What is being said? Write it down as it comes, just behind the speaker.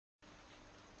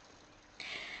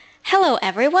Hello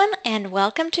everyone and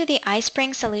welcome to the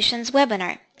iSpring Solutions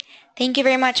webinar. Thank you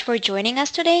very much for joining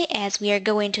us today as we are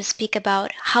going to speak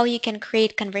about how you can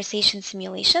create conversation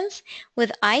simulations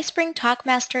with iSpring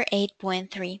TalkMaster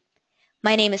 8.3.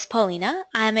 My name is Paulina.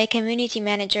 I'm a community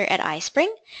manager at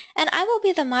iSpring and I will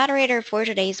be the moderator for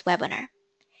today's webinar.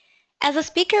 As a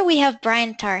speaker we have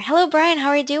Brian Tarr. Hello Brian, how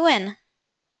are you doing?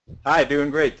 Hi,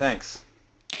 doing great, thanks.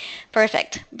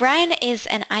 Perfect. Brian is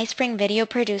an iSpring video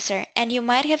producer, and you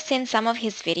might have seen some of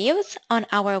his videos on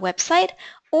our website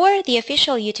or the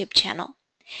official YouTube channel.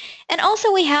 And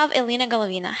also we have Elena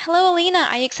Golovina. Hello Elena,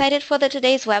 are you excited for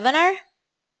today's webinar?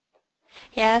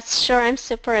 Yes, sure, I'm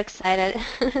super excited.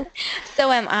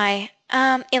 So am I.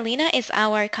 Elena is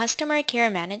our customer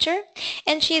care manager,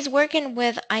 and she's working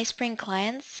with iSpring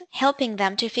clients, helping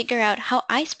them to figure out how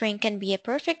iSpring can be a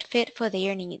perfect fit for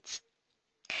their needs.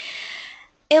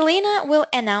 Elena will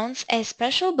announce a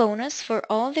special bonus for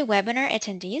all the webinar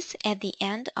attendees at the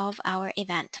end of our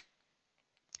event.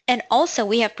 And also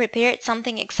we have prepared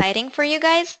something exciting for you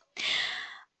guys.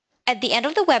 At the end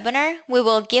of the webinar, we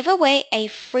will give away a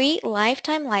free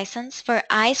lifetime license for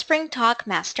iSpring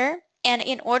TalkMaster, and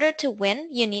in order to win,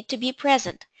 you need to be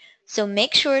present. So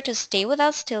make sure to stay with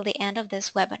us till the end of this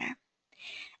webinar.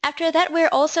 After that, we're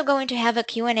also going to have a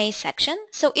Q&A section,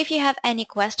 so if you have any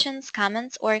questions,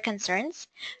 comments, or concerns,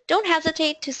 don't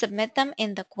hesitate to submit them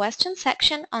in the question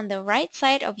section on the right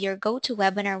side of your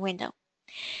GoToWebinar window.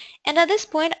 And at this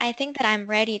point, I think that I'm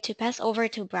ready to pass over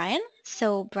to Brian.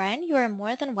 So Brian, you are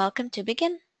more than welcome to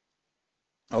begin.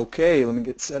 Okay, let me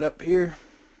get set up here.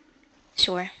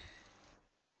 Sure.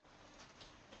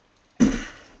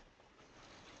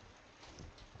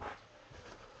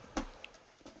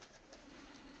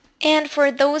 And for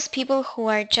those people who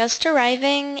are just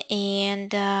arriving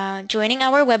and joining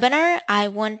our webinar, I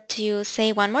want to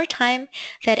say one more time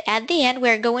that at the end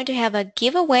we're going to have a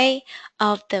giveaway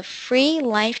of the free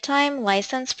lifetime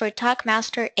license for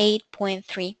TalkMaster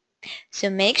 8.3.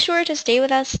 So make sure to stay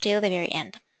with us till the very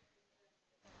end.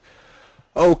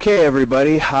 Okay,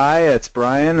 everybody. Hi, it's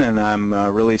Brian, and I'm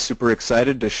really super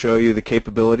excited to show you the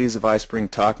capabilities of iSpring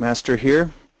TalkMaster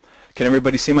here. Can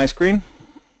everybody see my screen?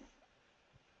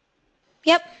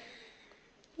 Yep,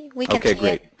 we can Okay, see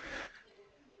great. it.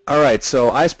 All right, so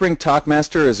iSpring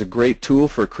TalkMaster is a great tool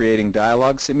for creating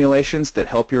dialogue simulations that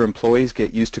help your employees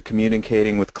get used to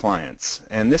communicating with clients.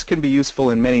 And this can be useful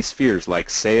in many spheres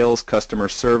like sales, customer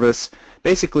service,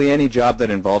 basically any job that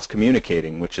involves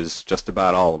communicating, which is just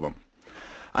about all of them.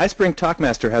 iSpring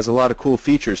TalkMaster has a lot of cool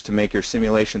features to make your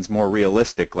simulations more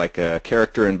realistic, like a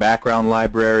character and background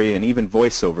library and even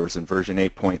voiceovers in version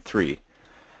 8.3.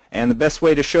 And the best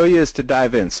way to show you is to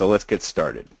dive in, so let's get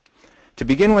started. To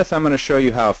begin with, I'm going to show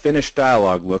you how a finished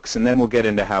dialogue looks, and then we'll get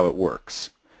into how it works.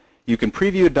 You can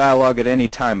preview a dialogue at any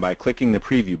time by clicking the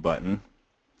preview button,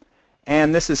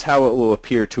 and this is how it will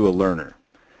appear to a learner.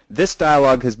 This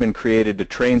dialogue has been created to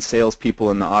train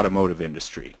salespeople in the automotive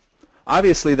industry.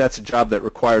 Obviously, that's a job that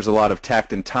requires a lot of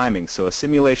tact and timing, so a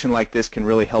simulation like this can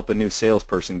really help a new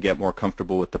salesperson get more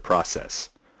comfortable with the process.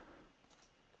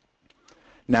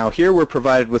 Now here we're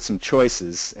provided with some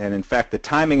choices, and in fact the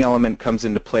timing element comes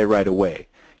into play right away.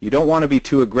 You don't want to be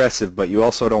too aggressive, but you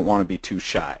also don't want to be too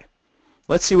shy.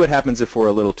 Let's see what happens if we're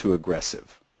a little too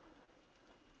aggressive.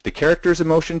 The character's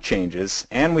emotion changes,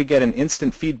 and we get an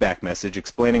instant feedback message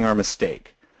explaining our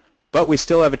mistake. But we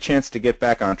still have a chance to get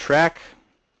back on track,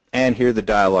 and here the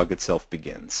dialogue itself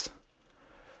begins.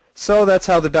 So that's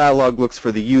how the dialogue looks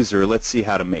for the user. Let's see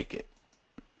how to make it.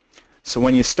 So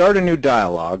when you start a new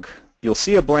dialogue, you'll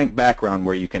see a blank background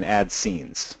where you can add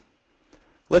scenes.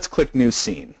 Let's click New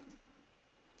Scene.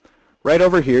 Right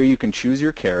over here you can choose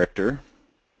your character,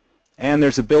 and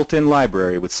there's a built-in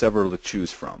library with several to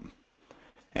choose from.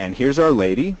 And here's our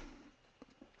lady,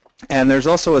 and there's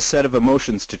also a set of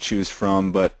emotions to choose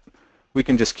from, but we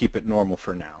can just keep it normal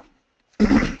for now.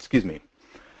 Excuse me.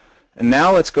 And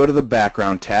now let's go to the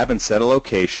Background tab and set a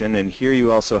location, and here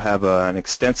you also have an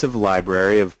extensive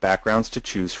library of backgrounds to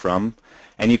choose from,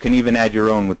 and you can even add your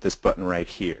own with this button right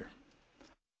here.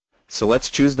 So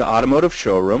let's choose the automotive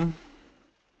showroom,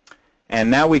 and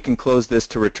now we can close this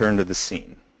to return to the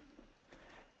scene.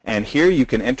 And here you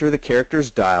can enter the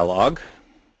character's dialogue,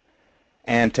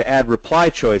 and to add reply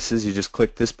choices you just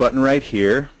click this button right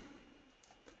here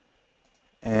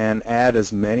and add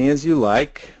as many as you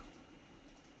like,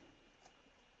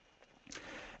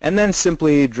 and then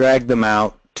simply drag them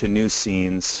out to new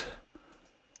scenes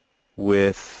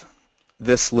with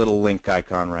this little link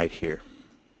icon right here.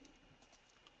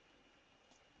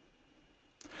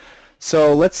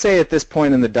 So let's say at this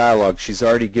point in the dialogue she's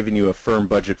already given you a firm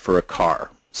budget for a car.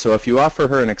 So if you offer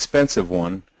her an expensive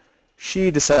one,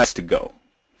 she decides to go.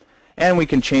 And we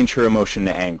can change her emotion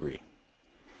to angry.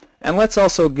 And let's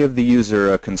also give the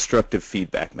user a constructive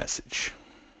feedback message.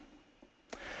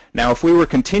 Now, if we were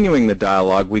continuing the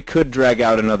dialogue, we could drag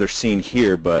out another scene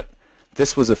here, but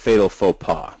this was a fatal faux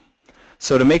pas.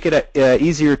 So to make it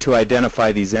easier to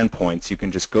identify these endpoints, you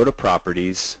can just go to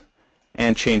Properties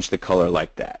and change the color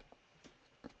like that.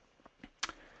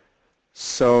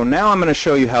 So now I'm going to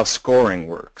show you how scoring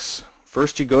works.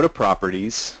 First you go to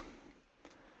Properties,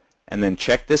 and then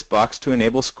check this box to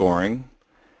enable scoring,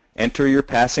 enter your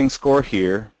passing score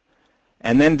here,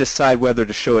 and then decide whether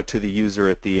to show it to the user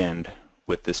at the end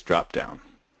with this drop-down.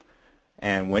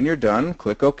 And when you're done,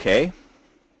 click OK.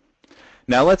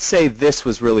 Now let's say this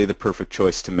was really the perfect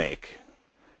choice to make.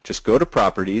 Just go to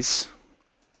Properties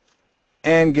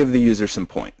and give the user some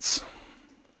points.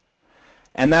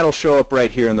 And that'll show up right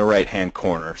here in the right-hand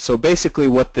corner. So basically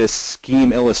what this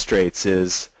scheme illustrates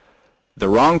is the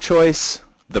wrong choice,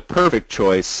 the perfect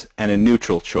choice, and a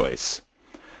neutral choice.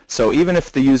 So even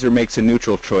if the user makes a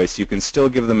neutral choice, you can still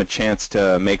give them a chance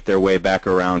to make their way back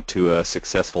around to a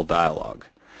successful dialogue.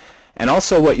 And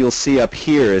also what you'll see up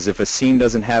here is if a scene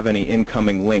doesn't have any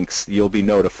incoming links, you'll be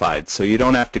notified. So you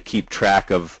don't have to keep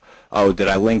track of, oh, did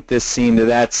I link this scene to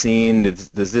that scene?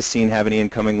 Does this scene have any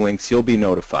incoming links? You'll be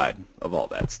notified of all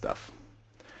that stuff.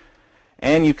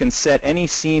 And you can set any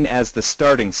scene as the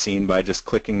starting scene by just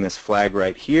clicking this flag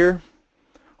right here,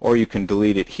 or you can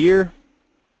delete it here,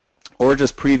 or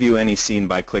just preview any scene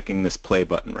by clicking this play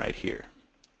button right here.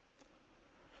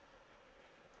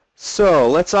 So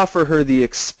let's offer her the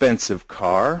expensive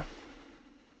car.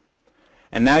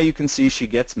 And now you can see she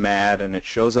gets mad and it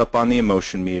shows up on the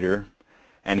emotion meter.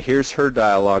 And here's her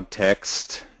dialogue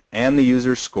text and the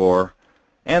user score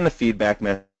and the feedback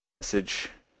message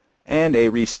and a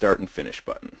restart and finish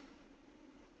button.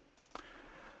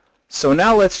 So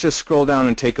now let's just scroll down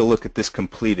and take a look at this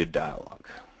completed dialogue.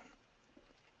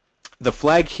 The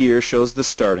flag here shows the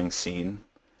starting scene,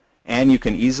 and you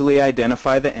can easily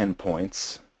identify the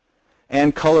endpoints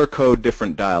and color code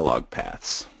different dialogue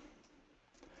paths.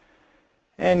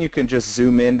 And you can just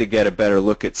zoom in to get a better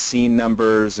look at scene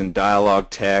numbers and dialogue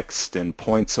text and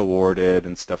points awarded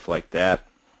and stuff like that.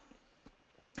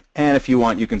 And if you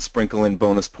want, you can sprinkle in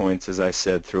bonus points, as I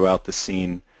said, throughout the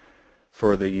scene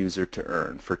for the user to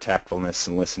earn, for tactfulness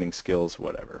and listening skills,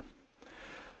 whatever.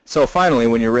 So finally,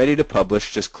 when you're ready to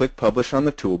publish, just click Publish on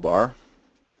the toolbar.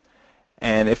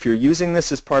 And if you're using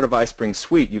this as part of iSpring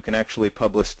Suite, you can actually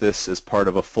publish this as part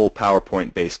of a full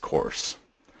PowerPoint-based course.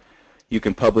 You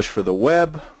can publish for the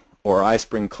web, or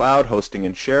iSpring Cloud Hosting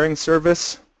and Sharing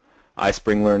Service,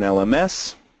 iSpring Learn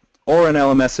LMS, or an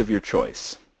LMS of your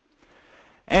choice.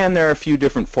 And there are a few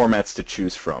different formats to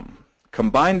choose from.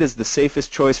 Combined is the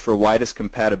safest choice for widest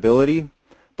compatibility,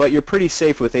 but you're pretty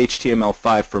safe with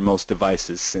HTML5 for most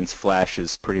devices since Flash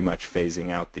is pretty much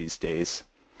phasing out these days.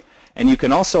 And you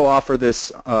can also offer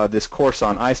this course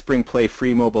on iSpring Play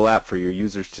free mobile app for your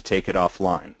users to take it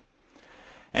offline.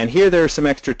 And here there are some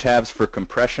extra tabs for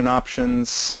compression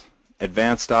options,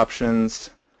 advanced options,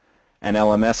 and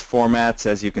LMS formats.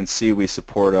 As you can see, we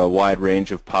support a wide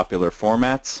range of popular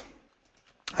formats.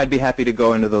 I'd be happy to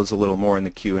go into those a little more in the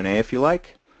Q&A if you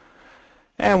like.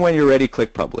 And when you're ready,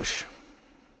 click Publish.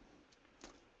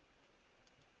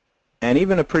 And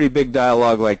even a pretty big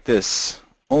dialogue like this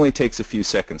only takes a few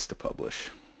seconds to publish.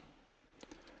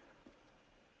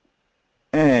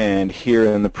 And here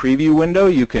in the preview window,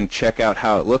 you can check out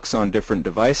how it looks on different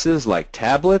devices like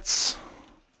tablets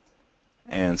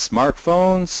and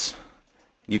smartphones.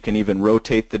 You can even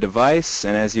rotate the device,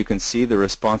 and as you can see, the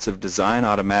responsive design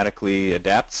automatically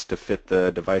adapts to fit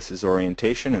the device's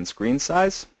orientation and screen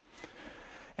size.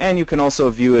 And you can also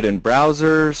view it in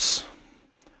browsers,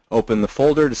 open the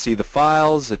folder to see the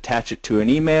files, attach it to an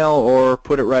email, or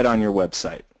put it right on your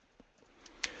website.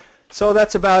 So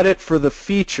that's about it for the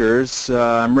features.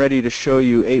 I'm ready to show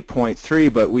you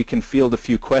 8.3, but we can field a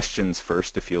few questions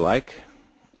first if you like.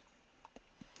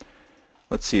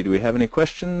 Let's see, do we have any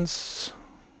questions?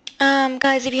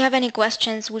 Guys, if you have any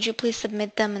questions, would you please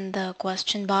submit them in the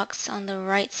question box on the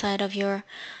right side of your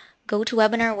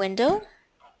GoToWebinar window?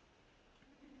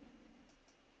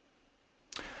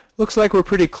 Looks like we're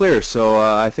pretty clear, so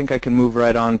I think I can move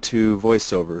right on to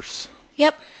voiceovers.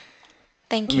 Yep.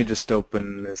 Thank you. Let me just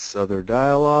open this other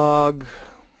dialogue.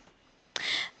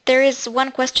 There is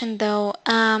one question though.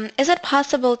 Is it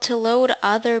possible to load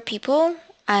other people?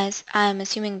 As I'm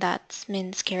assuming that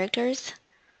means characters.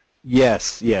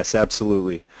 Yes, yes,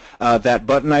 absolutely. That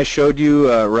button I showed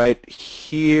you right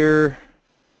here,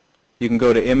 you can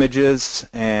go to Images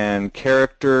and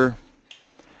Character,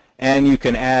 and you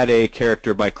can add a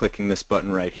character by clicking this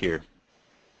button right here.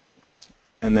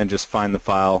 and then just find the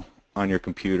file on your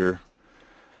computer.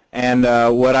 And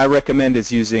what I recommend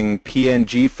is using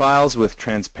PNG files with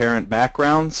transparent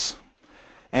backgrounds.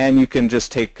 And you can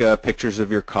just take pictures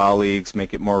of your colleagues,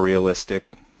 make it more realistic,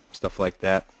 stuff like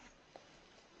that.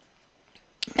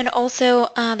 And also,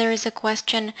 there is a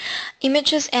question,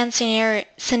 images and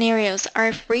scenarios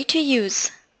are free to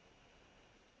use?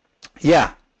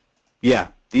 Yeah,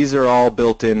 these are all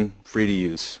built in, free to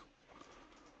use.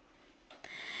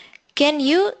 Can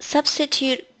you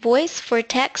substitute voice for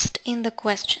text in the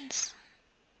questions?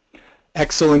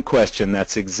 Excellent question.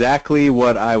 That's exactly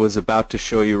what I was about to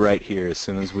show you right here as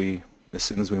soon as we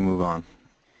move on.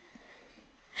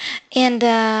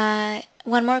 And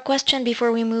one more question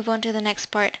before we move on to the next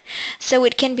part. So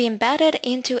it can be embedded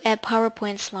into a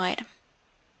PowerPoint slide.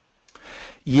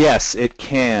 Yes, it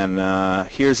can.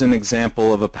 Here's an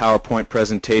example of a PowerPoint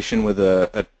presentation with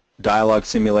a dialogue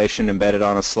simulation embedded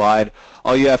on a slide.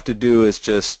 All you have to do is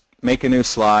just make a new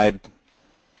slide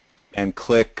and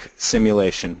click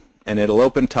simulation, and it'll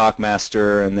open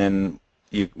TalkMaster, and then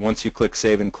once you click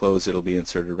save and close, it'll be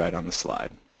inserted right on the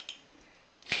slide.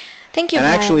 Thank you, And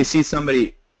I Brian. actually see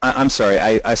somebody, I'm sorry,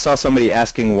 I saw somebody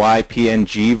asking why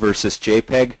PNG versus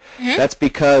JPEG. Mm-hmm. That's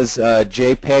because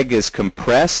JPEG is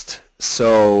compressed,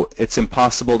 so it's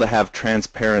impossible to have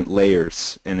transparent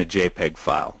layers in a JPEG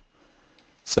file.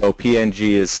 So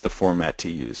PNG is the format to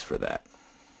use for that.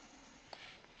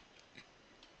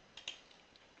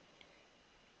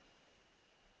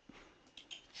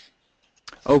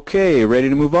 Okay, ready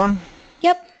to move on?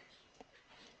 Yep.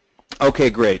 Okay,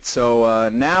 great. So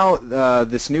now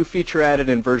this new feature added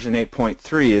in version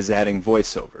 8.3 is adding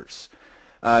voiceovers.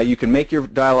 You can make your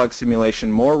dialogue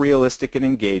simulation more realistic and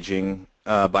engaging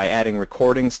by adding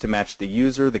recordings to match the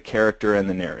user, the character, and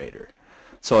the narrator.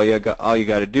 So all you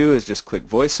got to do is just click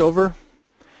voiceover,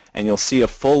 and you'll see a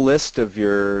full list of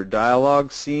your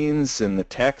dialogue scenes and the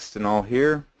text and all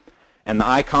here. And the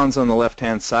icons on the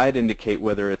left-hand side indicate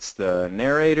whether it's the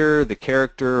narrator, the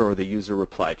character, or the user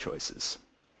reply choices.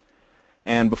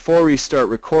 And before we start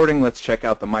recording, let's check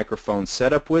out the microphone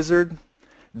setup wizard.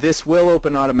 This will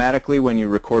open automatically when you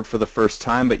record for the first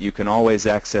time, but you can always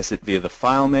access it via the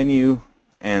File menu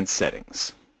and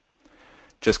Settings.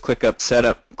 Just click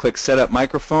Setup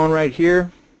Microphone right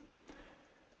here,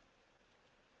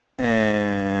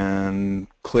 and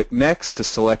click Next to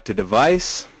select a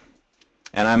device.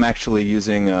 And I'm actually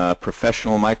using a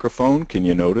professional microphone, can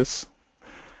you notice?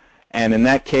 And in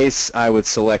that case, I would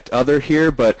select Other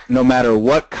here, but no matter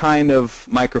what kind of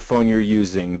microphone you're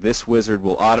using, this wizard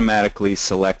will automatically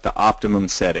select the optimum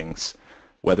settings,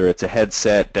 whether it's a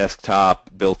headset, desktop,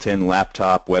 built-in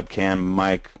laptop, webcam,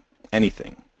 mic,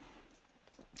 anything.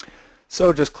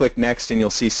 So just click Next and you'll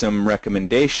see some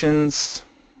recommendations.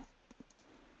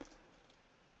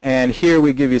 And here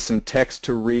we give you some text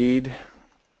to read.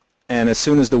 And as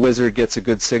soon as the wizard gets a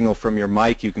good signal from your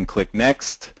mic, you can click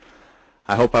Next.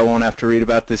 I hope I won't have to read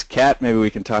about this cat. Maybe we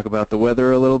can talk about the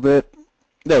weather a little bit.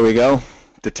 There we go.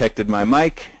 Detected my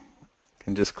mic.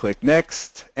 Can just click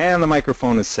Next, and the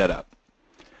microphone is set up.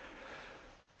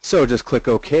 So just click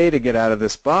OK to get out of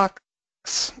this box.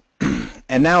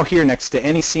 And now here next to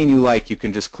any scene you like, you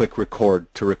can just click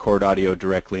Record to record audio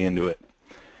directly into it.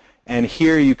 And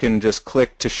here you can just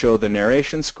click to show the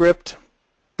narration script.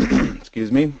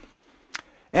 Excuse me.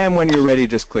 And when you're ready,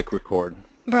 just click Record.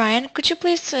 Brian, could you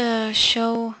please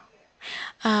show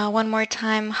one more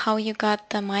time how you got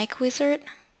the mic wizard?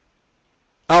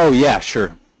 Oh, yeah,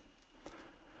 sure.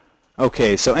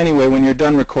 Okay, so anyway, when you're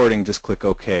done recording, just click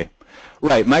OK.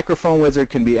 Right, Microphone Wizard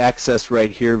can be accessed right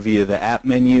here via the App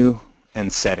menu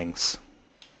and Settings.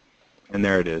 And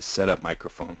there it is, Set Up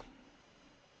Microphone.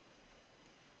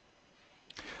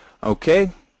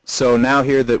 Okay, so now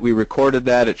here that we recorded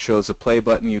that, it shows a play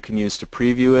button you can use to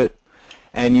preview it.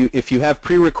 And if you have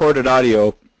pre-recorded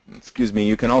audio, excuse me,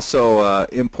 you can also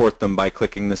import them by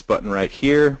clicking this button right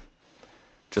here.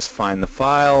 Just find the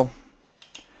file.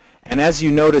 And as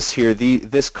you notice here,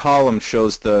 this column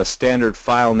shows the standard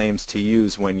file names to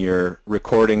use when you're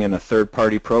recording in a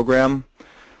third-party program.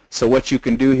 So what you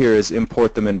can do here is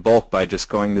import them in bulk by just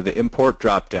going to the Import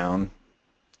drop-down,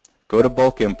 go to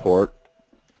Bulk Import,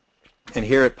 and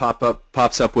here it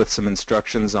pops up with some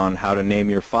instructions on how to name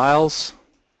your files.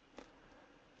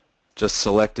 Just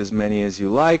select as many as you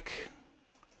like,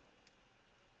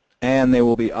 and they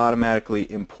will be automatically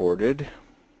imported.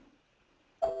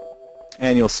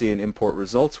 And you'll see an Import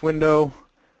Results window,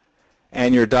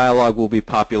 and your dialogue will be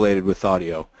populated with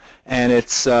audio. And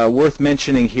it's worth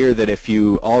mentioning here that if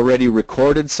you already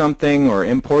recorded something or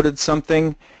imported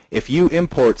something, If you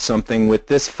import something with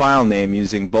this file name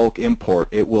using bulk import,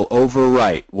 it will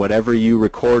overwrite whatever you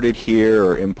recorded here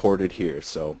or imported here.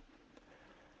 So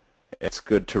it's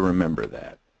good to remember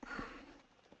that.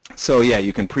 So yeah,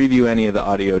 you can preview any of the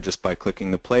audio just by clicking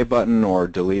the play button or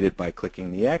delete it by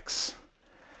clicking the X.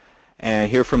 And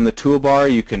here from the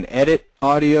toolbar, you can edit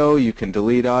audio, you can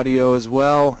delete audio as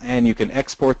well, and you can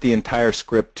export the entire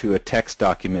script to a text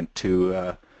document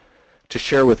to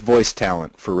share with voice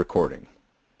talent for recording.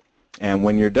 And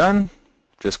when you're done,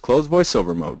 just close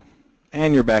VoiceOver mode,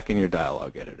 and you're back in your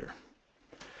dialogue editor.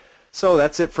 So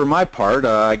that's it for my part.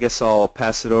 I guess I'll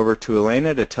pass it over to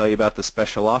Elena to tell you about the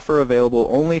special offer available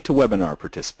only to webinar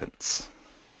participants.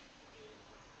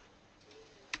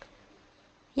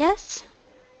 Yes.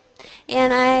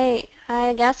 And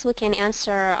I guess we can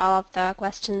answer all of the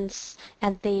questions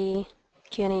at the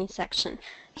Q&A section.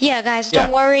 Yeah, guys,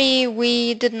 don't worry.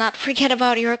 We did not forget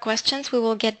about your questions. We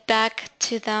will get back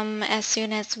to them as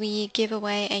soon as we give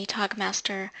away a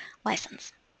TalkMaster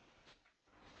license.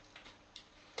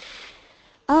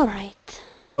 All right.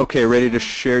 Okay, ready to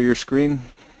share your screen?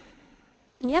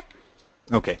 Yep.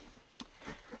 Okay.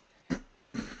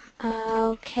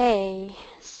 Okay.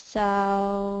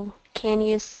 So can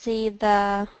you see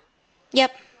the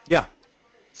Yep. Yeah.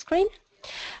 screen?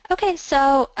 Okay,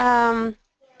 so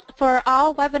for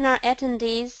all webinar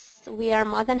attendees, we are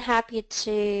more than happy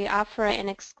to offer an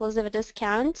exclusive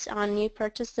discount on new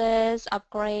purchases,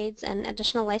 upgrades, and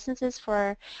additional licenses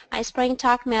for iSpring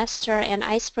TalkMaster and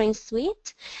iSpring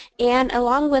Suite. And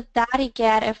along with that, you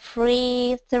get a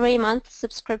free 3-month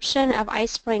subscription of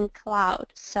iSpring Cloud.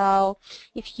 So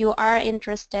if you are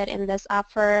interested in this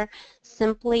offer,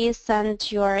 simply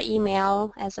send your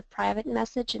email as a private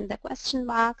message in the question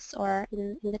box or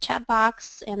in the chat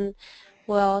box, and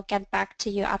we'll get back to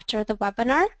you after the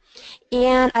webinar.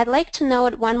 And I'd like to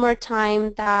note one more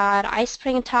time that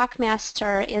iSpring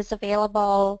TalkMaster is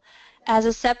available as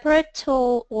a separate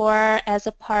tool or as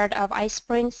a part of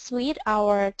iSpring Suite,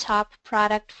 our top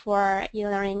product for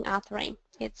e-learning authoring.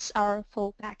 It's our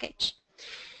full package.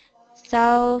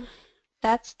 So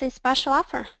that's the special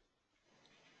offer.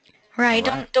 Right.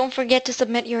 Don't forget to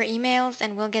submit your emails,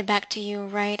 and we'll get back to you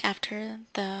right after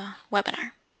the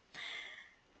webinar.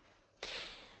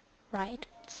 Right.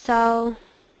 So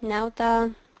now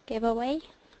the giveaway.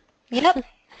 Yep.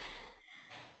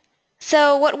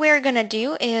 So what we're gonna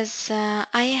do is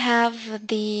I have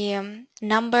the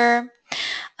number,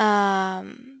 the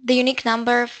unique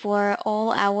number for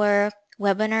all our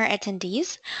webinar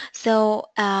attendees. So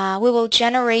we will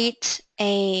generate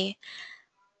a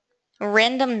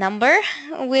random number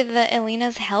with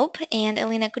Elena's help. And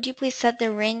Elena, could you please set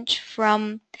the range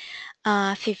from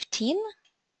 15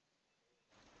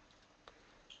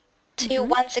 to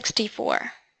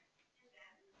 164?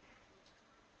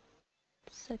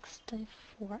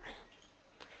 64.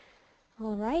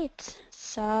 All right.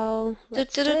 So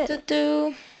let's do it.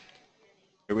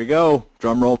 Here we go.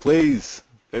 Drum roll, please.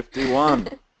 51.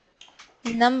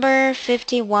 Number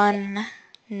 51.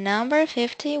 Number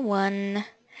 51.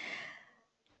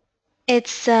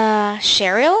 It's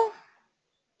Cheryl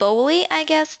Bowley, I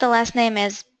guess. The last name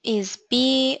is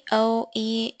Boehly.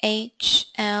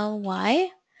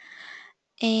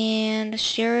 And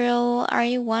Cheryl, are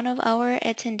you one of our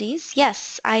attendees?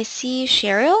 Yes, I see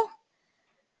Cheryl.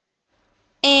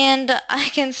 And I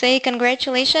can say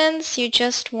congratulations, you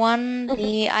just won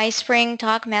the iSpring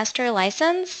TalkMaster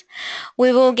license.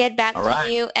 We will get back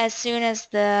to you as soon as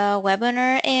the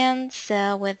webinar ends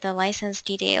with the license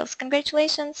details.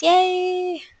 Congratulations,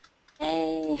 yay!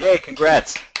 Yay! Yay,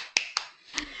 congrats.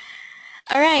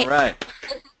 All right. All right.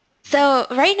 So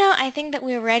right now I think that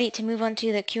we're ready to move on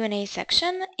to the Q&A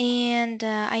section, and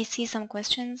I see some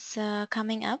questions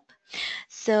coming up.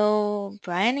 So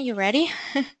Brian, are you ready?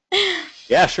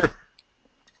 Yeah, sure.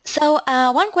 So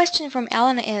one question from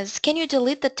Alan is, can you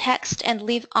delete the text and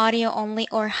leave audio only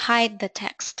or hide the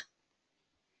text?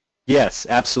 Yes,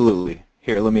 absolutely.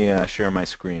 Here, let me share my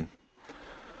screen.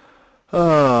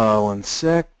 Oh, one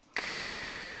sec.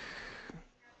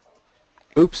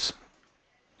 Oops.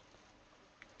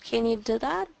 Can you do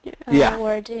that? Yeah.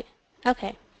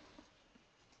 Okay.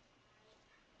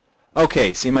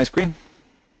 Okay, see my screen?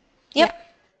 Yep.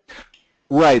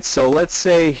 Right, so let's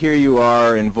say here you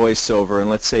are in VoiceOver, and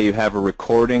let's say you have a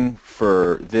recording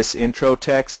for this intro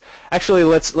text. Actually,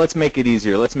 let's make it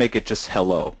easier. Let's make it just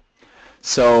hello.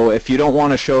 So if you don't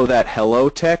want to show that hello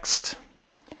text,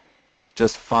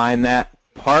 just find that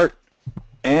part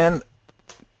and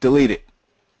delete it.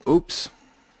 Oops.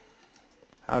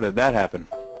 How did that happen?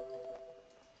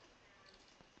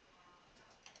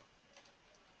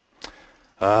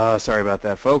 Sorry about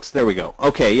that, folks. There we go.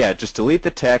 Okay, yeah, just delete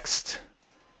the text.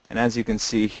 And as you can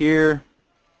see here,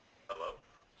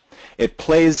 it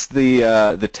plays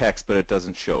the text, but it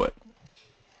doesn't show it.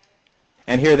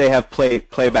 And here they have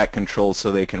playback controls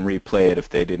so they can replay it if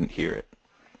they didn't hear it.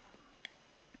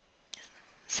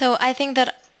 So I think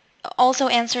that also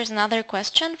answers another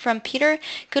question from Peter.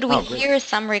 Could we Great. hear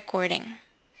some recording?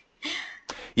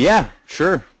 Yeah,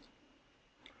 sure.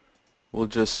 We'll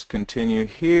just continue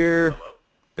here.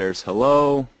 There's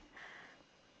hello.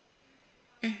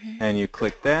 And you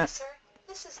click that. Sir,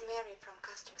 this is Mary from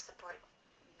customer support.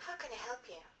 How can I help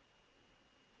you?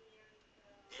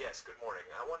 Yes, good morning.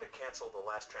 I want to cancel the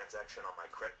last transaction on my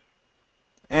credit.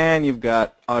 And you've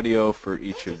got audio for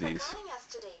each of these. Thank you for calling us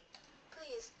today.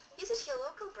 Please visit your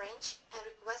local branch and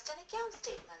request an account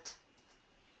statement.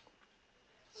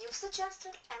 You've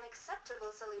suggested an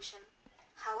acceptable solution.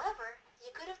 However,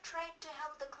 you could have tried to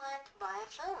help the client via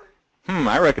phone.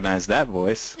 I recognize that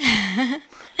voice.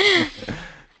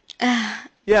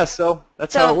 Yeah, so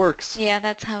that's how it works. Yeah,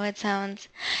 that's how it sounds.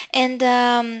 And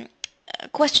a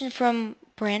question from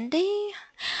Brandy.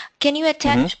 Can you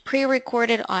attach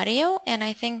pre-recorded audio? And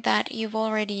I think that you've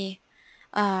already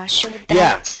showed that.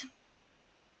 Yeah.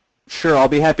 Sure, I'll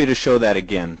be happy to show that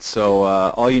again. So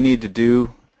all you need to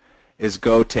do is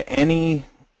go to any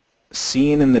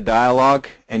scene in the dialogue,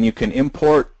 and you can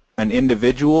import an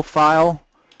individual file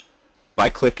by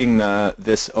clicking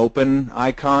this open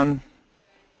icon,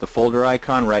 the folder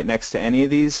icon right next to any of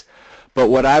these. But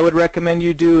what I would recommend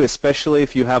you do, especially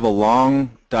if you have a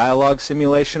long dialogue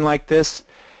simulation like this,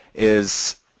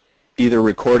 is either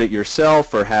record it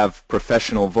yourself or have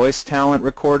professional voice talent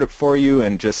record it for you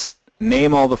and just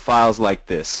name all the files like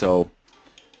this. So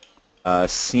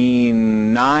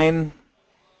scene 9,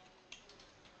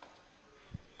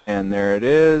 and there it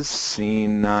is,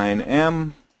 scene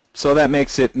 9M. So that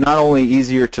makes it not only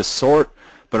easier to sort,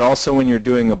 but also when you're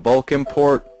doing a bulk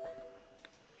import,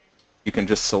 you can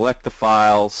just select the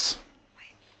files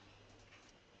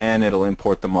and it'll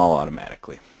import them all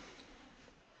automatically.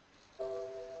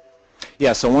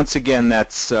 Yeah, so once again,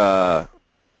 that's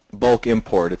bulk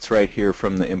import. It's right here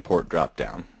from the import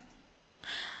drop-down.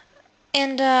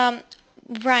 And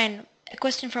Brian, a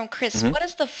question from Chris. What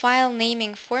is the file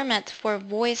naming format for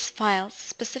voice files,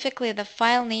 specifically the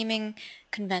file naming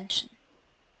convention?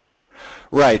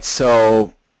 Right,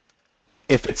 so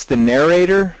if it's the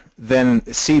narrator, then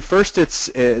see, first it's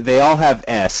they all have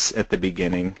S at the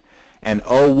beginning, and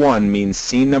O1 means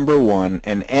scene number 1,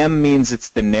 and M means it's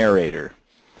the narrator.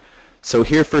 So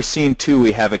here for scene 2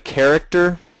 we have a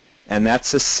character, and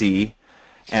that's a C,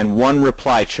 and one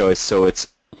reply choice, so it's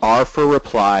R for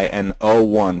reply and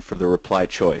O1 for the reply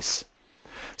choice.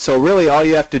 So really all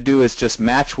you have to do is just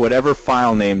match whatever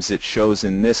file names it shows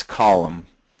in this column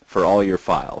for all your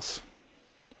files.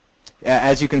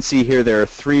 As you can see here, there are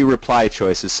 3 reply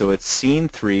choices, so it's scene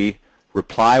 3,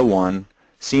 reply 1,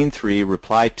 scene 3,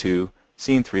 reply 2,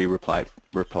 scene 3, reply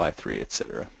 3,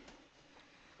 etc.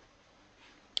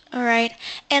 All right.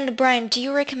 And Brian, do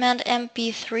you recommend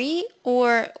MP3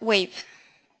 or WAV?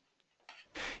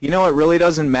 You know, it really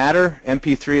doesn't matter.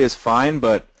 MP3 is fine,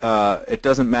 but it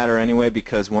doesn't matter anyway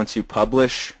because once you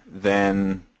publish,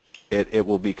 then it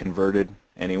will be converted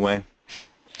anyway.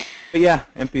 But yeah,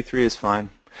 MP3 is fine.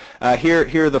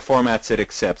 Here are the formats it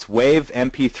accepts: WAV,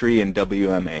 MP3, and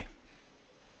WMA.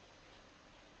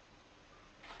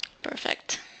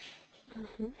 Perfect.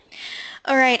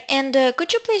 All right, and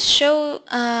could you please show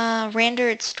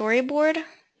rendered storyboard?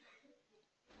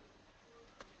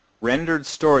 Rendered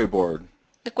storyboard.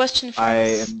 The question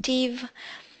from Steve.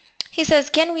 He says,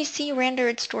 can we see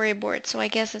rendered storyboard? So I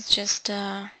guess it's just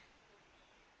You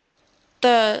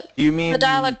mean the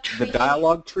dialogue tree. the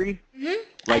dialogue tree?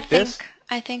 Like this?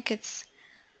 I think it's...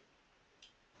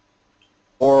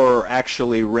 Or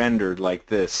actually rendered like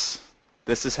this.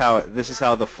 This is how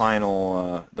the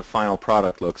final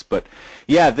product looks. But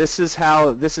yeah, this is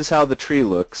how the tree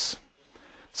looks.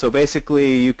 So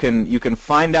basically, you can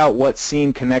find out what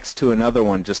scene connects to another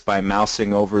one just by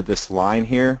mousing over this line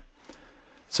here.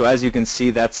 So as you can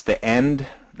see, that's the end.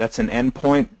 That's an end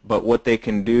point. But what they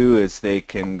can do is they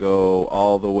can go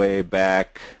all the way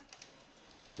back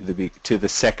to the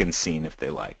second scene if they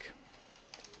like.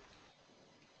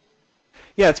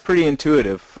 Yeah, it's pretty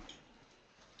intuitive.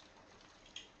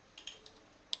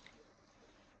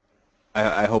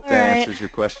 I hope that answers your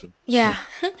question. Yeah,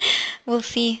 we'll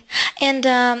see. And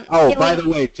oh, by the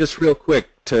way, just real quick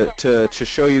to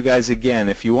show you guys again,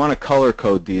 if you want to color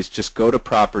code these, just go to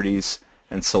Properties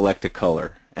and select a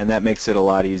color, and that makes it a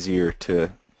lot easier to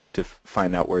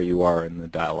find out where you are in the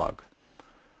dialogue.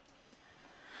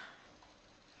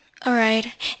 All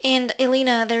right. And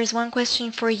Elena, there's one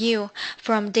question for you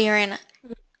from Darren.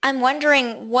 I'm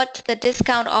wondering what the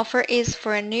discount offer is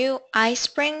for a new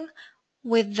iSpring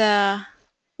with the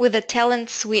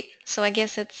Talent Suite. So I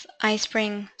guess it's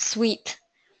iSpring Suite.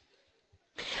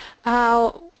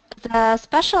 Uh, the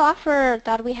special offer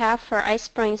that we have for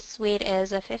iSpring Suite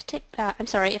is a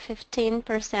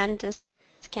 15%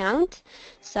 discount.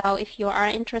 So if you are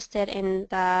interested in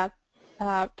the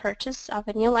purchase of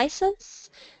a new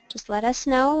license, just let us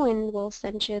know and we'll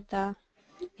send you the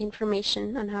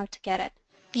information on how to get it.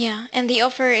 Yeah, and the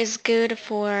offer is good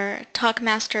for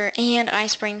TalkMaster and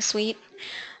iSpring Suite.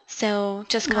 So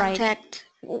just Right.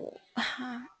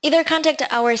 either contact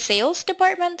our sales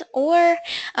department or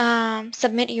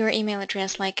submit your email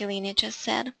address like Elena just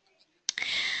said.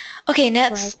 Okay,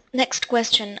 Right. next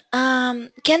question.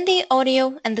 Can the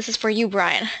audio, and this is for you,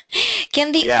 Brian,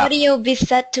 can the Yeah. audio be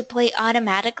set to play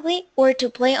automatically or to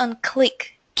play on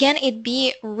click? Can it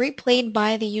be replayed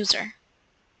by the user?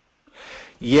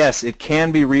 Yes, it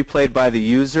can be replayed by the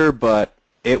user, but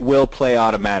it will play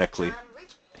automatically.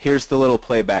 Here's the little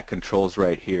playback controls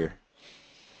right here.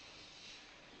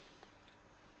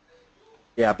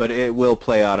 Yeah, but it will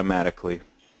play automatically.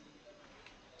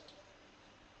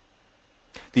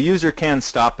 The user can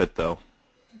stop it, though,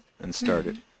 and start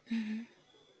it.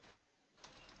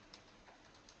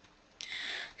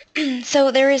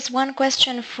 So there is one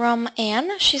question from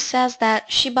Anne. She says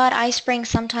that she bought iSpring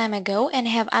some time ago and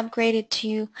have upgraded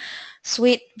to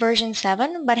Suite version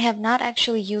 7 but have not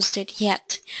actually used it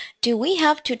yet. Do we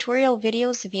have tutorial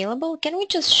videos available? Can we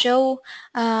just show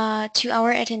to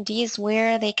our attendees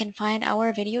where they can find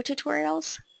our video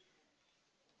tutorials?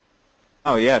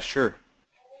 Oh, yeah, sure.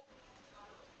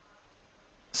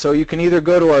 So you can either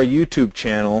go to our YouTube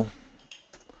channel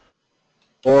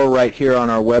or right here on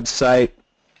our website.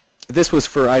 This was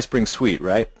for iSpring Suite,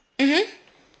 right? Mm-hmm.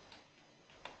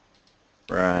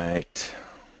 Right.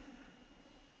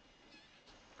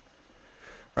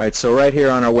 Right, so right here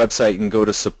on our website you can go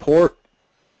to Support,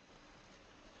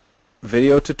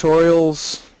 Video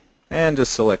Tutorials, and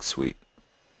just select Suite.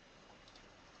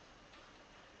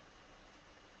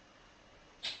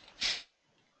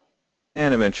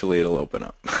 And eventually it'll open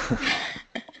up.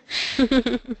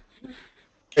 There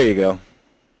you go.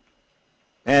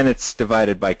 And it's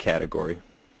divided by category.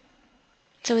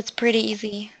 So it's pretty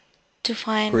easy to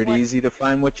find Pretty what... easy to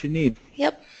find what you need.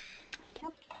 Yep.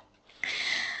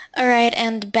 All right,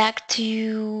 and back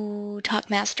to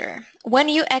TalkMaster. When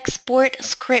you export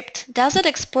script, does it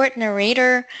export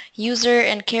narrator, user,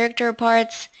 and character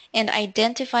parts and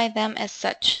identify them as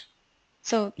such?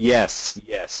 So Yes,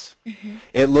 yes.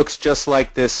 It looks just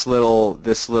like this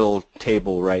little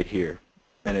table right here,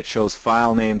 and it shows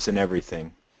file names and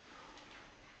everything.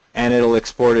 And it'll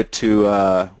export it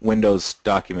to Windows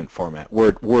document format,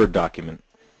 Word document.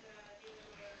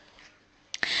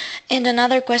 And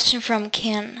another question from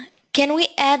Ken. Can we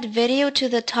add video to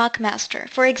the TalkMaster,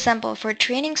 for example, for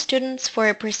training students for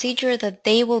a procedure that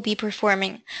they will be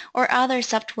performing, or other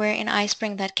software in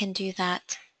iSpring that can do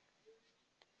that?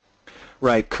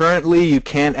 Right. Currently, you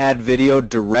can't add video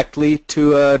directly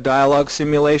to a dialogue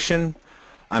simulation.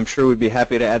 I'm sure we'd be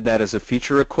happy to add that as a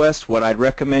feature request. What I'd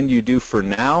recommend you do for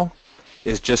now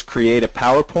is just create a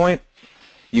PowerPoint.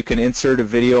 You can insert a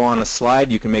video on a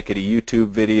slide. You can make it a YouTube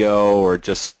video or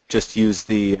just use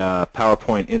the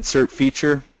PowerPoint insert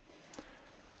feature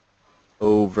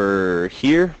over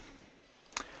here.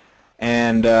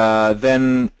 And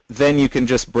then you can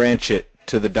just branch it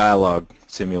to the dialogue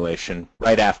simulation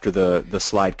right after the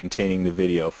slide containing the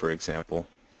video, for example.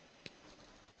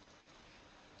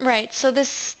 Right, so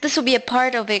this will be a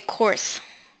part of a course.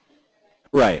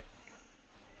 Right.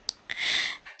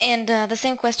 And the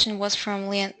same question was from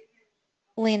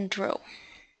Leandro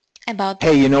about...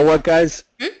 Hey, you know what, guys?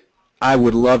 I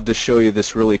would love to show you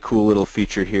this really cool little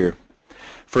feature here.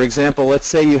 For example, let's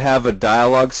say you have a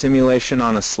dialogue simulation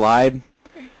on a slide,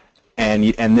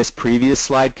 and this previous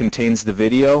slide contains the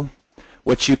video.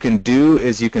 What you can do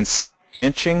is you can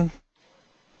branching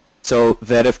so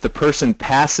that if the person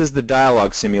passes the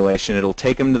dialogue simulation, it'll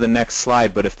take them to the next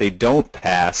slide, but if they don't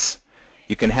pass,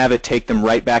 you can have it take them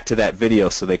right back to that video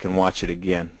so they can watch it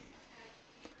again.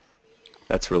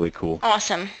 That's really cool.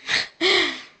 Awesome.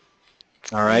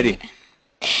 Alrighty.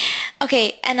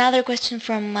 Okay, another question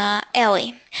from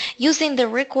Ellie. Using the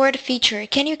record feature,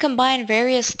 can you combine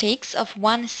various takes of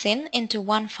one scene into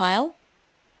one file?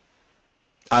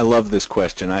 I love this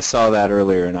question. I saw that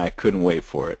earlier and I couldn't wait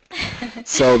for it.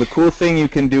 So the cool thing you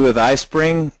can do with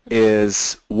iSpring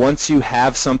is once you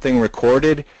have something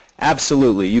recorded,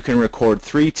 absolutely, you can record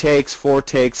 3 takes, 4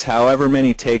 takes, however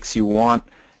many takes you want,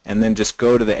 and then just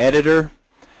go to the editor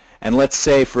And let's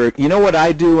say you know what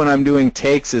I do when I'm doing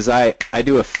takes is I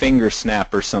do a finger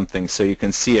snap or something so you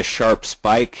can see a sharp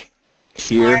spike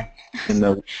Smart. here in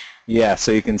the, yeah,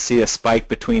 so you can see a spike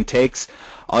between takes.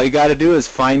 All you got to do is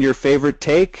find your favorite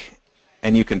take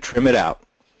and you can trim it out.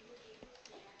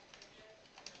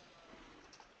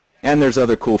 And there's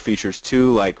other cool features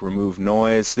too, like remove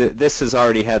noise. This has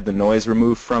already had the noise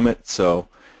removed from it, so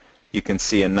you can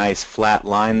see a nice flat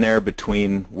line there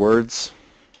between words.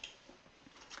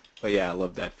 But yeah, I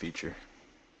love that feature.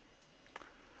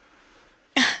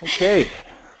 Okay.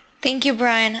 Thank you,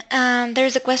 Brian.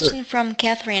 There's a Sure. question from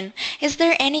Catherine. Is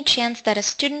there any chance that a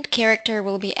student character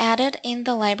will be added in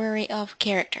the library of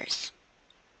characters?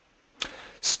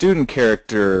 Student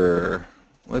character,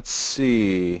 let's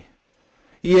see.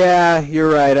 Yeah, you're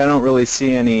right. I don't really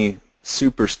see any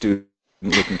super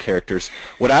student-looking characters.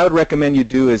 What I would recommend you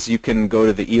do is you can go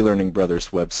to the eLearning Brothers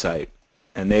website,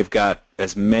 and they've got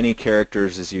as many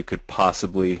characters as you could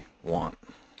possibly want.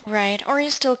 Right. Or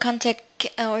you still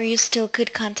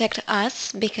could contact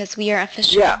us because we are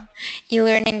official Yeah.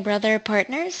 eLearning Brother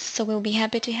partners, so we'll be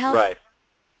happy to help. Right.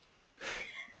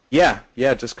 Yeah,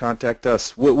 just contact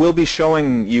us. We'll be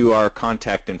showing you our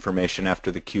contact information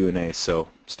after the Q&A, so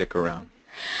stick around.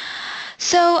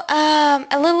 So,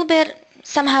 a little bit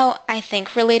somehow, I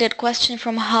think, related question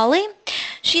from Holly.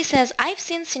 She says, I've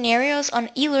seen scenarios on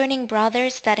eLearning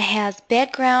Brothers that has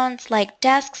backgrounds like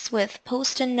desks with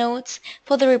post-it notes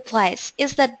for the replies.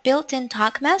 Is that built in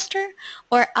TalkMaster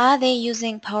or are they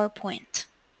using PowerPoint?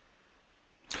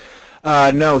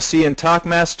 No, see in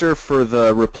TalkMaster for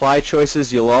the reply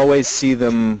choices, you'll always see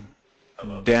them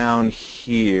down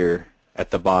here at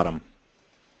the bottom.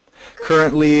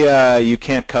 Currently, you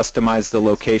can't customize the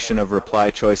location of reply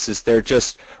choices.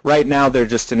 Right now, they're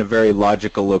just in a very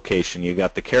logical location. You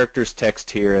got the characters text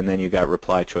here, and then you got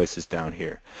reply choices down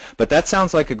here. But that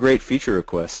sounds like a great feature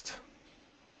request.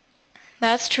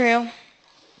 That's true.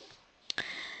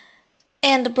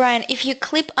 And Brian, if you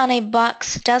click on a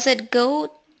box, does it go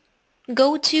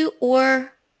to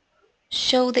or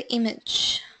show the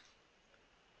image?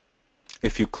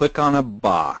 If you click on a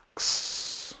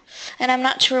box, And I'm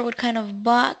not sure what kind of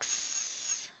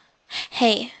box.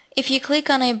 Hey, if you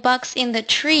click on a box in the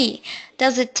tree,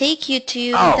 does it take you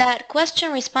to that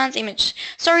question response image?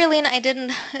 Sorry, Lynn, I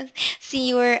didn't see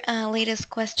your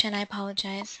latest question. I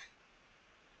apologize.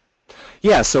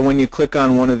 yeah, so when you click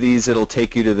on one of these, it'll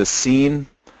take you to the scene.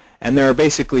 And there are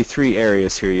basically three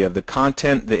areas here. You have the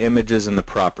content, the images, and the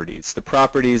properties. The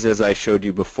properties, as I showed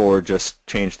you before, just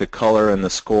change the color and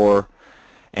the score.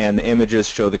 And the images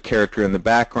show the character in the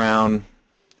background.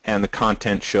 And the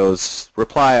content shows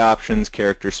reply options,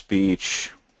 character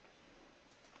speech,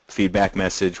 feedback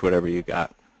message, whatever you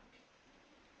got.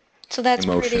 So that's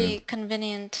Emotion. pretty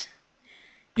convenient.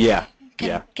 Yeah,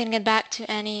 Can get back to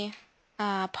any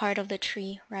part of the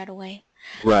tree right away.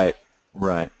 Right.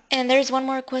 And there's one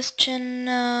more question,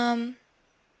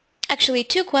 actually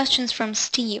two questions from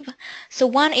Steve. So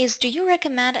one is, do you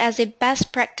recommend as a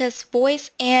best practice voice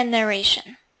and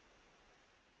narration?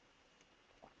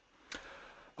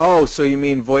 Oh, so you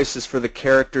mean voices for the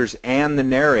characters and the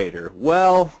narrator?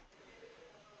 Well,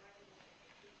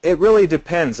 it really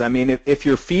depends. I mean, if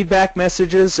your feedback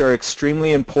messages are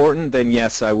extremely important, then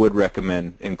yes, I would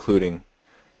recommend including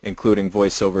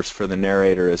voiceovers for the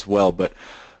narrator as well. But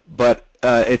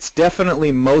it's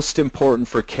definitely most important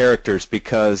for characters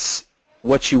because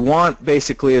what you want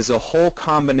basically is a whole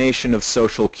combination of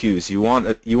social cues. You want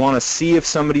to see if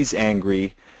somebody's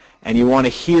angry, and you want to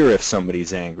hear if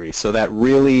somebody's angry. So that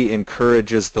really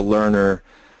encourages the learner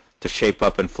to shape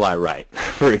up and fly right,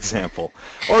 for example.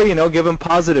 Or, give them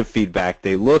positive feedback.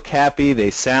 They look happy, they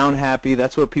sound happy.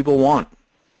 That's what people want.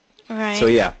 Right. So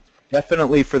yeah,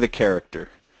 definitely for the character.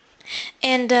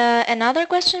 And another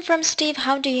question from Steve,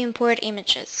 how do you import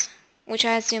images? Which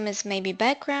I assume is maybe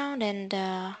background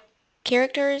and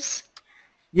characters.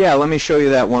 Yeah, let me show you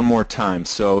that one more time.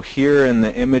 So here in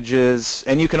the images,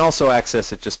 and you can also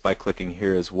access it just by clicking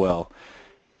here as well.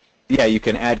 Yeah, you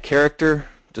can add character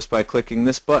just by clicking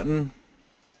this button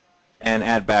and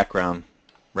add background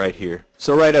right here.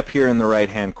 So right up here in the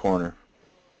right-hand corner.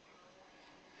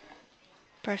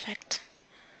 Perfect.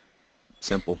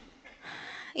 Simple.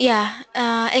 Yeah,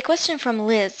 a question from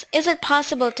Liz. Is it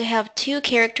possible to have two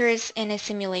characters in a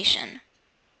simulation?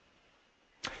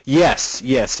 Yes,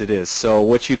 it is. So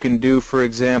what you can do, for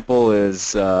example,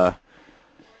 is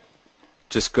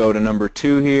just go to number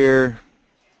 2 here,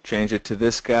 change it to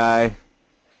this guy.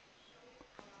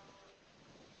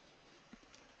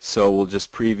 So we'll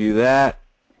just preview that.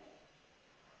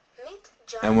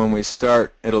 And when we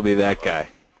start, it'll be that guy.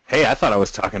 Hey, I thought I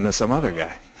was talking to some other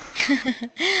guy.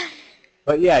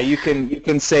 But yeah, you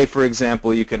can say, for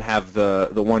example, you can have the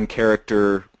one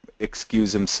character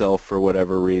excuse himself for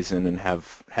whatever reason and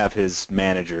have his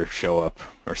manager show up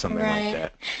or something like Right.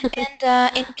 that.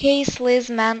 And in case Liz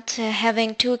meant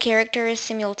having two characters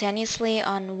simultaneously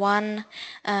on one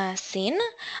scene,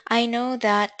 I know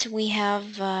that we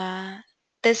have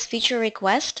this feature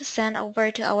request sent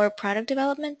over to our product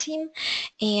development team,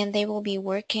 and they will be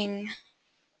working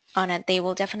on it. They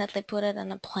will definitely put it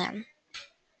on a plan.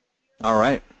 All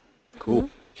right, Mhm. cool.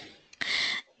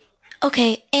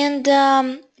 Okay, and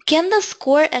can the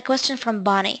score, a question from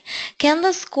Bonnie, can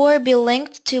the score be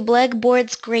linked to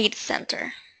Blackboard's Grade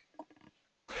Center?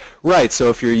 Right, so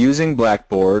if you're using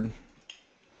Blackboard,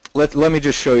 let me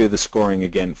just show you the scoring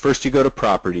again. First you go to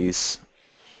Properties,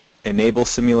 Enable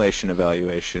Simulation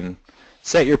Evaluation,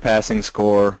 set your passing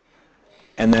score,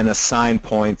 and then assign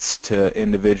points to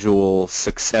individual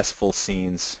successful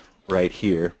scenes right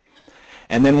here.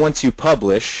 And then once you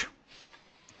publish,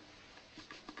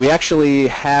 we actually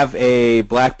have a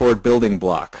Blackboard building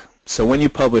block. So when you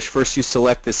publish, first you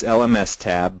select this LMS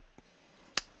tab,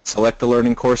 select the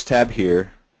Learning Course tab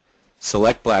here,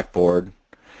 select Blackboard,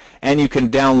 and you can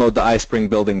download the iSpring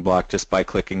building block just by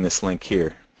clicking this link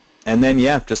here. And then,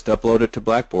 yeah, just upload it to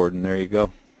Blackboard, and there you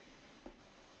go.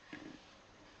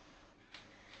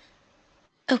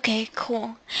 Okay,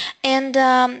 cool.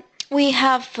 And we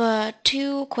have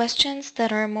two questions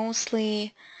that are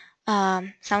mostly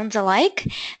sounds alike.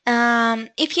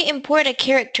 If you import a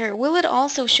character, will it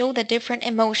also show the different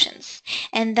emotions?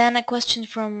 And then a question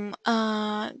from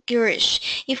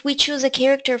Gurish. If we choose a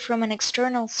character from an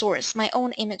external source, my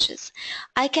own images,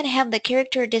 I can have the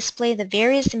character display the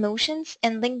various emotions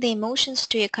and link the emotions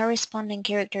to a corresponding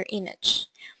character image.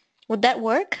 Would that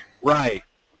work? Right.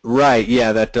 Right,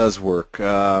 yeah, that does work.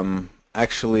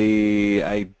 Actually,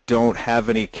 I don't have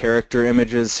any character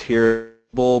images here,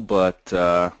 but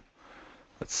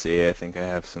let's see, I think I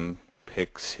have some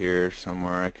pics here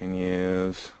somewhere I can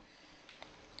use.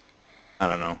 I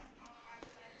don't know.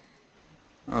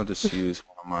 I'll just use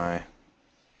one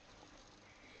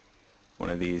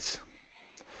of these.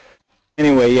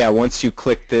 Anyway, yeah, once you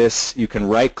click this, you can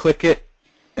right-click it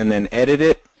and then edit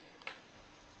it.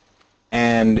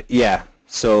 And yeah,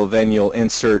 so then you'll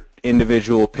insert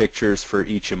individual pictures for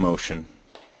each emotion.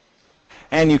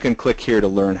 And you can click here to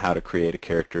learn how to create a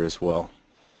character as well.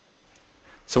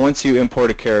 So once you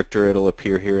import a character, it'll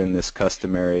appear here in this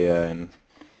custom area, and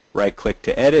right-click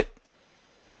to edit,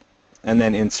 and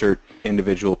then insert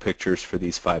individual pictures for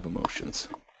these 5 emotions.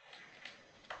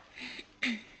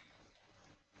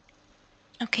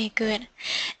 Okay, good.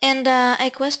 And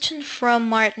a question from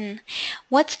Martin.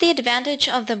 What's the advantage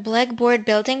of the Blackboard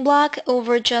building block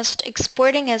over just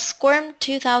exporting as SCORM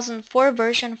 2004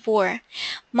 version 4?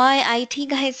 My IT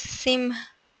guys seem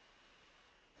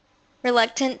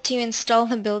reluctant to install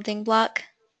the building block.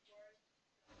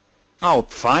 Oh,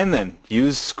 fine then.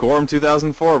 Use SCORM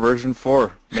 2004 version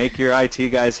 4. Make your IT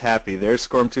guys happy. There's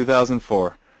SCORM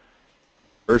 2004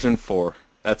 version 4.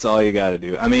 That's all you got to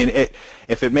do. I mean,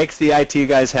 if it makes the IT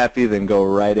guys happy, then go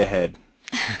right ahead.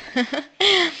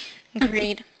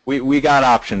 Agreed. We got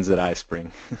options at iSpring.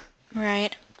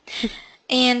 Right.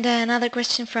 And another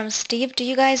question from Steve. Do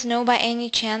you guys know by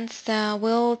any chance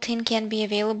will Tin Can be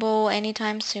available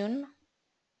anytime soon?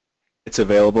 It's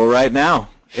available right now.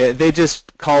 They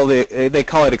just they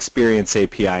call it Experience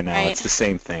API now. Right. It's the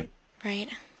same thing. Right.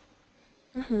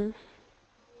 Mhm.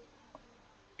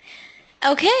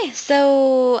 Okay,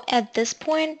 so at this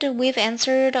point we've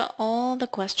answered all the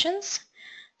questions.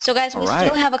 So guys, All we still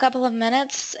right. have a couple of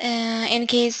minutes in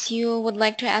case you would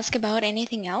like to ask about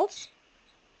anything else.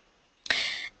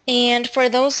 And for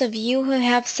those of you who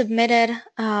have submitted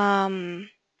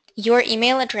your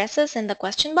email addresses in the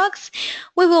question box,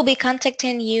 we will be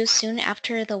contacting you soon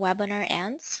after the webinar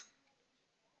ends.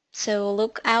 So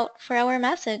look out for our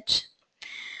message.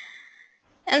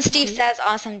 And Steve says,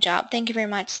 awesome job. Thank you very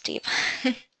much, Steve.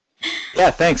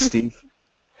 Yeah, thanks, Steve.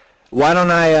 Why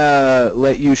don't I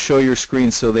let you show your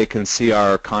screen so they can see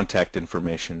our contact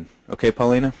information? Okay,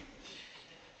 Paulina?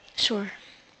 Sure.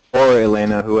 Or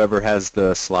Elena, whoever has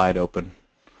the slide open.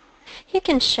 You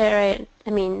can share it.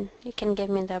 I mean, you can give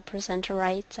me the presenter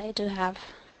rights. I do have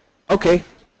Okay.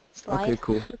 slide. Okay,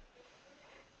 cool.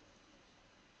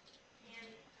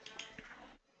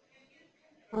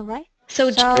 All right. So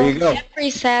There you go. Jeffrey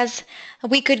says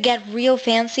we could get real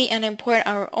fancy and import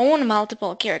our own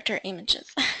multiple character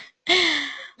images.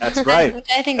 That's right.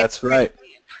 I think it's That's right.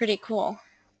 pretty cool.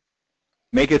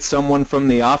 Make it someone from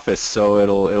the office so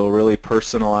it'll really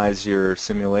personalize your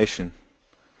simulation.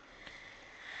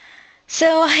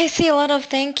 So I see a lot of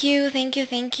thank you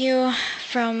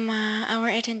from our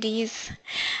attendees.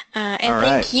 And All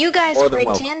thank right. you guys More for than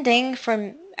welcome. attending,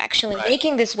 for actually Right.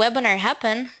 making this webinar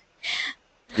happen.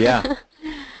 Yeah.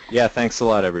 Yeah, thanks a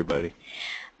lot, everybody.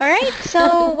 All right,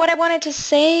 so what I wanted to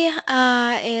say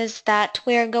is that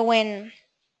we're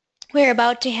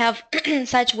about to have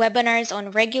such webinars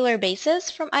on regular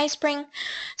basis from iSpring.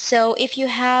 So if you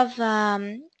have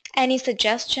any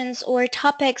suggestions or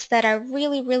topics that are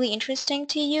really, really interesting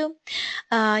to you,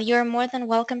 you're more than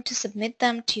welcome to submit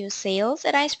them to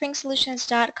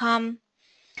sales@ispringsolutions.com,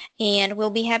 and we'll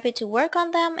be happy to work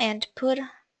on them and put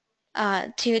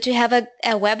to have a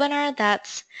webinar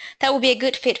that will be a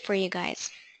good fit for you guys.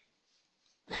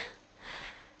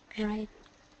 Right.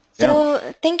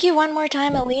 So thank you one more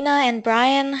time, Alina and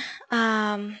Brian,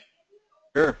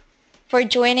 Sure. for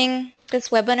joining this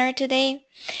webinar today,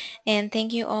 and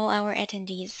thank you all our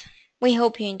attendees. We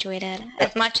hope you enjoyed it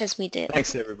as much as we did.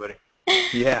 Thanks, everybody.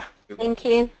 Yeah. Thank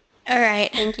you. All right.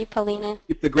 Thank you, Paulina.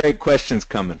 Keep the great questions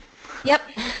coming. Yep.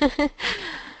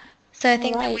 So I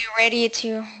think that Alright. we're ready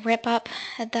to wrap up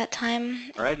at that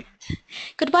time. All righty.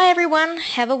 Goodbye, everyone.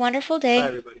 Have a wonderful Bye, day.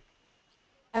 everybody.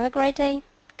 Have a great day.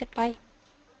 Goodbye.